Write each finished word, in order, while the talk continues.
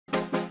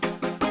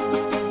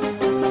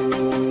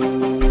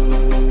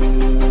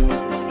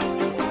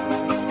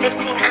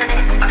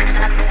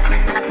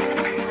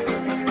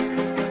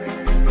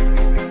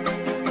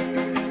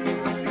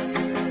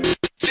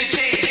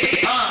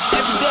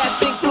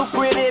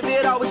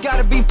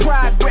be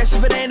progress.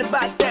 If it ain't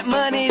about that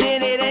money,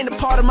 then it ain't a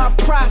part of my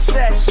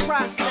process.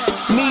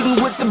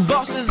 Meeting with the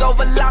bosses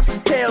over lobster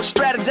tails,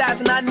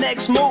 strategizing our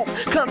next move.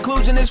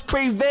 Conclusion is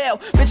prevail.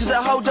 Bitches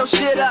will hold your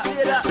shit up,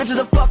 bitches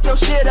will fuck your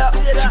shit up.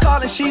 She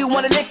calling, she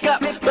wanna lick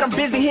up, but I'm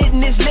busy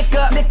hitting this lick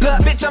up.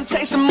 Look, bitch, I'm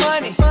chasing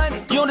money.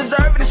 You don't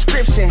deserve a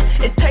description.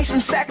 It takes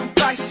some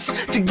sacrifices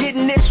to get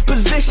in this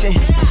position.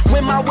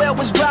 When my well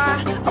was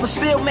dry, I was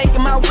still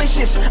making my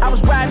wishes. I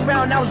was riding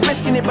around, I was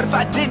risking it, but if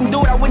I didn't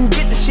do it, I wouldn't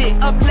get the shit.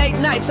 Up late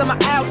nights, I'm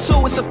out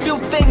too. It's a few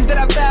things that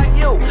I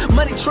value: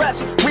 money,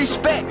 trust,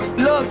 respect,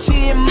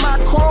 loyalty in my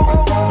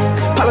crew.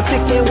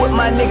 Politicking with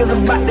my niggas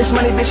about this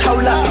money, bitch,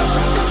 hold up.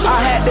 I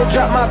had to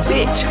drop my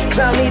bitch, cause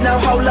I don't need no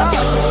hold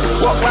ups.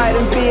 Walk right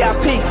in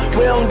VIP,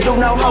 we don't do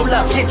no hold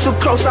ups. Get too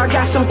close, I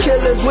got some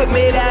killers with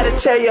me that'll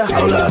tell you,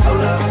 hold up,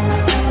 hold up,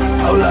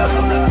 hold up,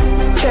 hold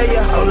up. Tell you,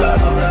 hold up,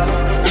 hold up,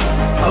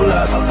 hold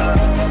up, hold up.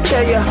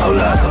 Tell you, hold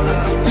up, hold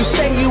up. You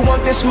say you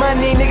want this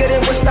money, nigga,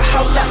 then what's the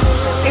hold up?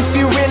 If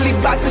you really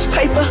bout this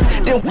paper,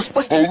 then what's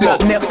the hold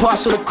up? Net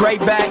parcel with a great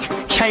bag.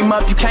 Came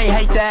up, you can't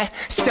hate that.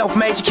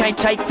 Self-made, you can't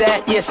take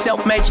that. Yeah,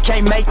 self-made, you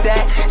can't make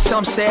that.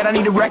 Some said I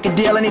need a record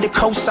deal, I need a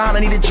co-sign, I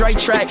need a Dre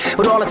track.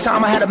 But all the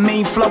time I had a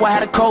mean flow, I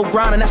had a cold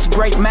grind, and that's a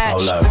great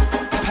match.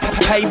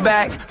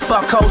 Payback,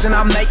 fuck hoes and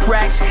I make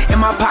racks.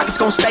 And my pockets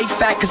gon' stay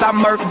fat, cause I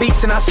murk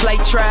beats and I slay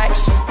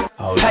tracks.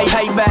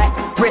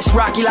 Payback, wrist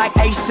rocky like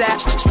ASAP.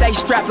 Stay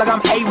strapped like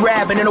I'm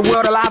A-Rab, and in a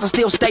world of lies I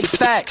still state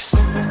facts.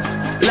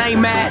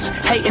 Lame ass,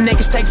 hating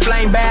niggas take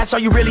flame baths. All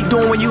you really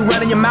doing when you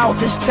running your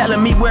mouth is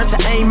telling me where to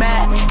aim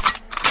at.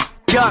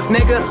 Yuck,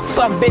 nigga,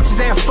 fuck bitches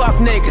and fuck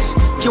niggas.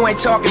 If you ain't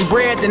talking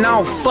bread, then I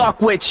don't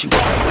fuck with you.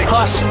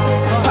 Hustle.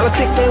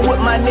 Politicking with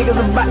my niggas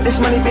about this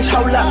money, bitch,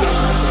 hold up.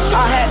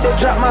 I had to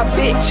drop my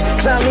bitch,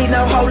 cause I don't need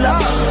no hold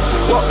ups.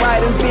 Walk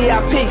right in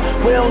VIP,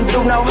 we don't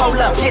do no hold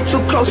ups. Get too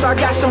close, I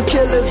got some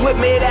killers with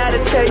me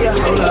that'll tell you,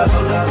 hold up,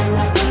 hold up,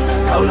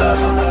 hold up,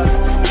 hold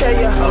up. Tell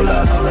you, hold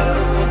up, hold up,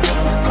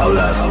 hold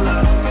up, hold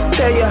up.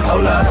 Tell you,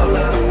 hold up, hold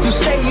up. You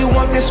say you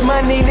want this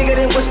money, nigga,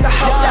 then what's the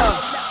hold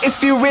up?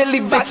 If you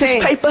really bout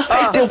this paper,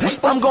 then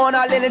I'm going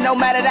all in, and no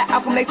matter the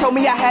outcome. They told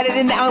me I had it,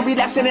 and now I'm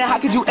relapsing. And how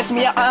could you X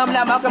me out? I'm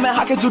not Malcolm, and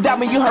how could you doubt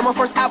me? You heard my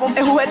first album,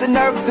 and who had the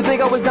nerve to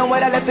think I was done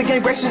with? I left the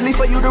game graciously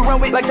for you to run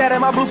with, like that in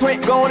my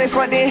blueprint. Going in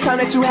front, then time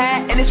that you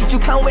had, and it's what you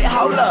come with.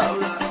 Hold up.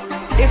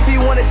 If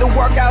you wanted to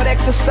work out,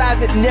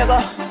 exercise it,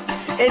 nigga.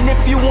 And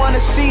if you wanna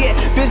see it,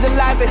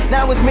 visualize it.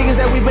 Now it's millions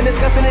that we've been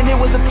discussing, and it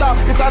was a thought.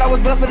 They thought I was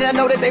bluffing, and I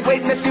know that they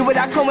waiting to see what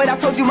I come with. I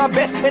told you my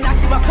best, and I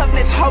keep my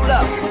covenants. Hold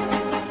up.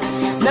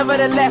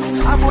 Nevertheless,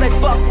 I'm who they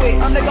fuck with.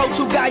 I'm the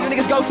go-to guy, you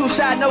niggas go too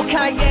shy. No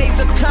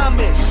Kanye's or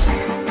comments.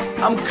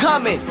 I'm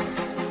coming.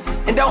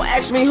 And don't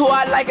ask me who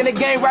I like in the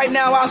game right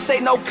now, I'll say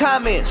no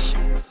comments.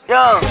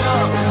 Yeah.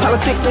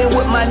 Politicking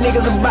with my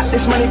niggas about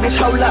this money, bitch,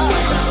 hold up.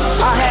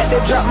 I had to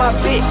drop my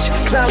bitch,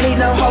 cause I don't need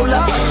no hold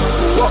ups.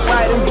 Walk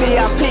right in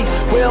VIP,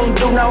 we don't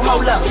do no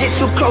hold ups. Get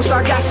too close,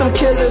 I got some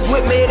killers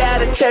with me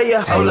that'll tell you,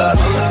 hold up,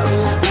 hold up,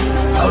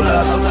 hold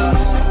up, hold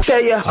up.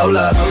 Tell you, hold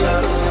up, hold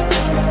up,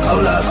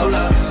 hold up, hold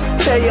up.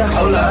 Tell you,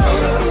 hold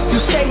up. You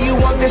say you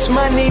want this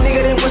money,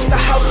 nigga, then what's the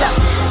hold up?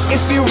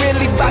 If you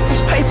really bout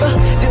this paper,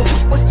 then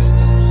what's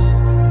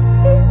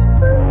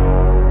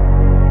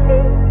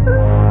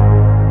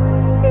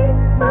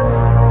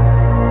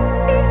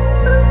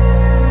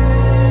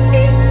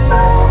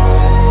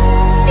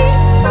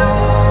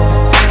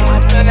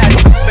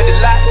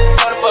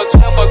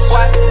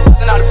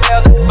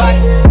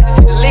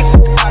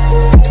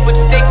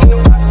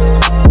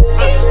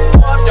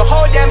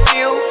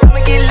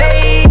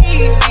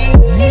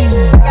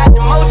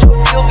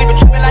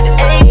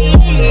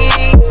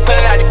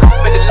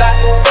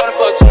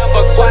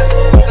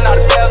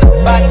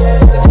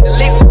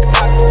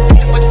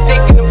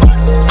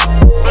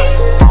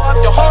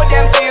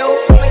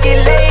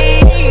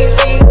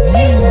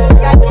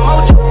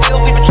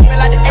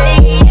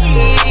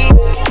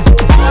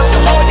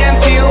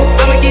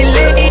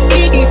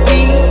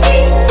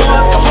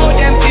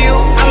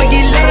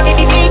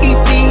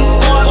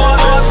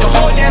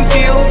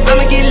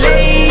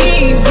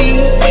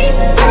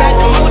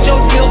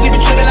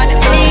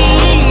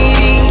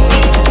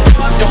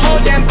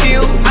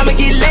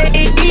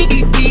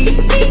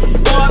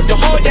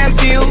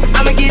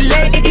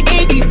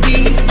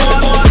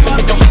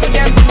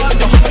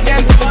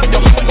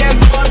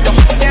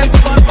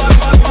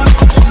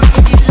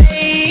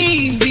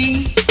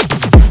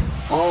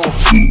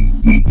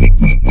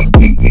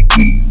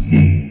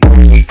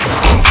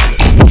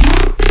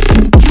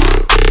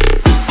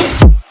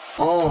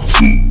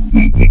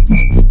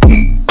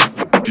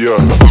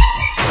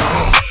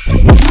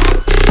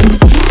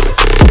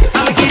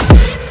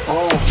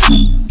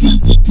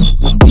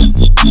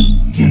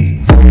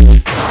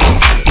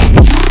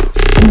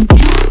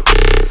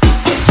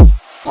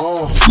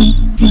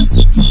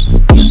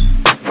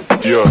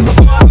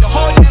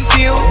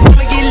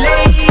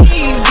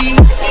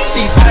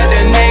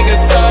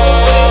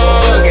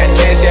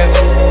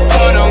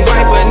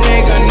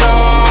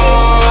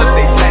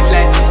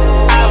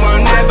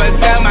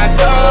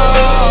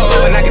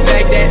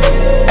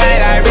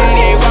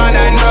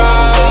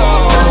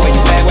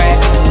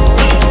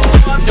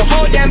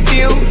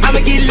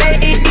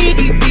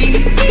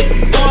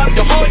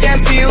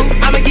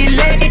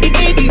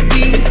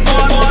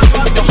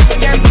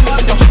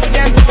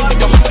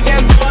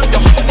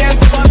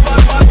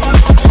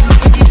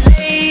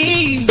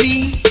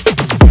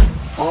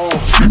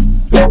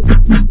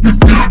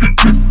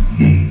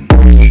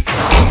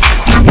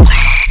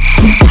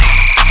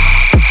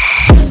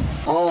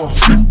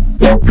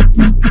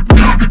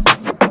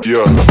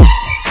Yeah.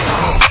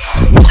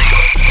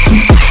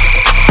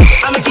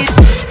 I'ma get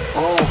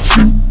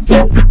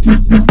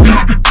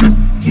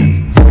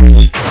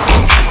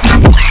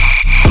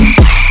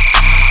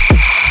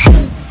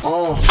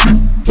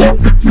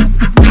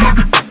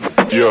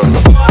Yeah.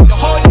 the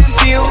whole damn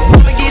field.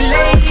 I'ma get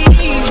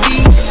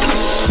lazy.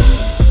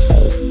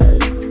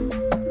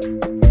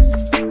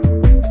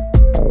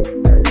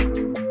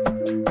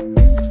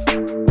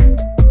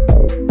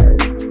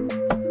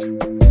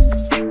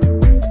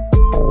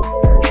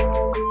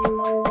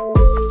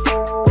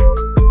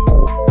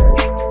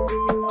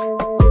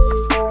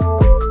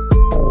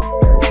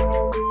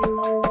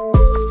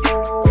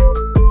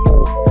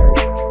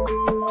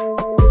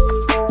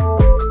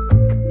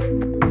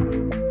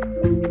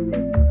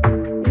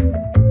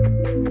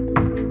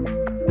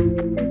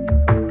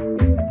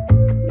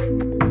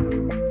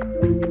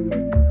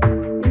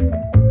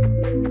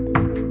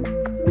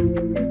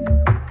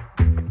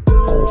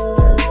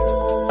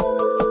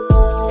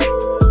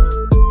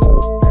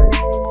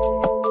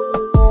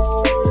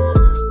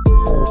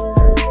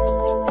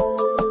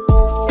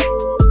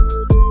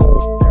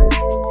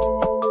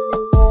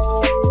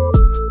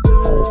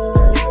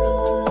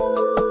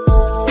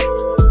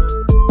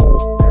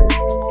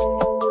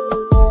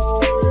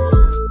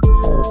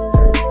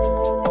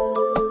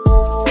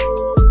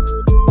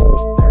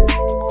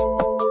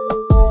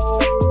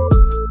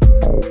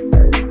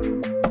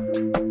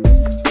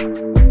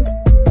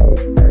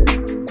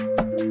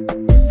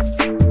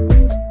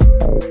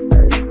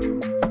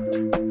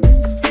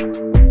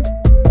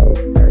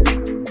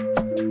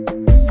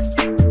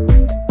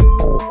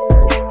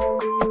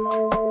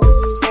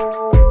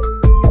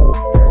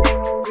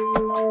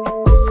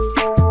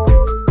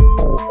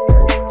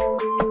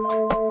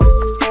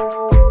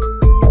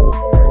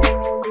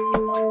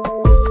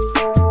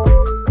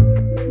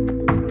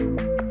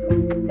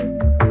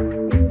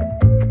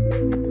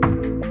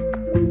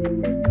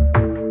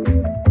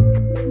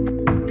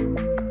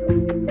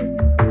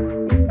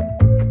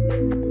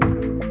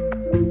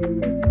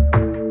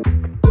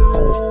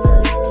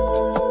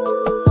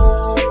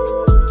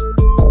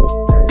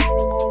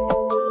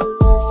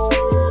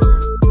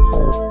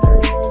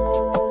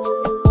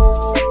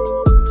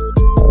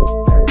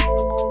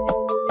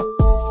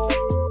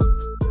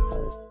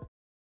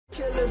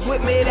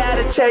 With me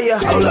that'll tell you,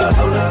 hold up,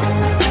 hold up,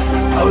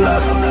 hold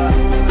up, hold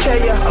up, tell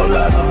you, hold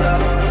up, hold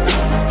up,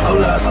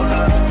 hold up, hold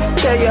up,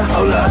 tell you,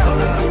 hold up,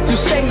 hold up. You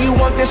say you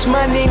want this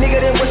money, nigga,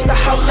 then what's the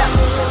hold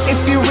up?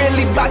 If you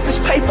really bought this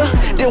paper,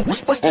 then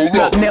what's the hold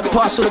up? Net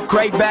parcel the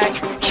great bag,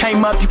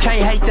 came up, you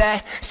can't hate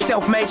that.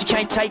 Self-made, you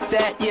can't take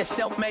that. Yeah,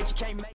 self-made, you can't make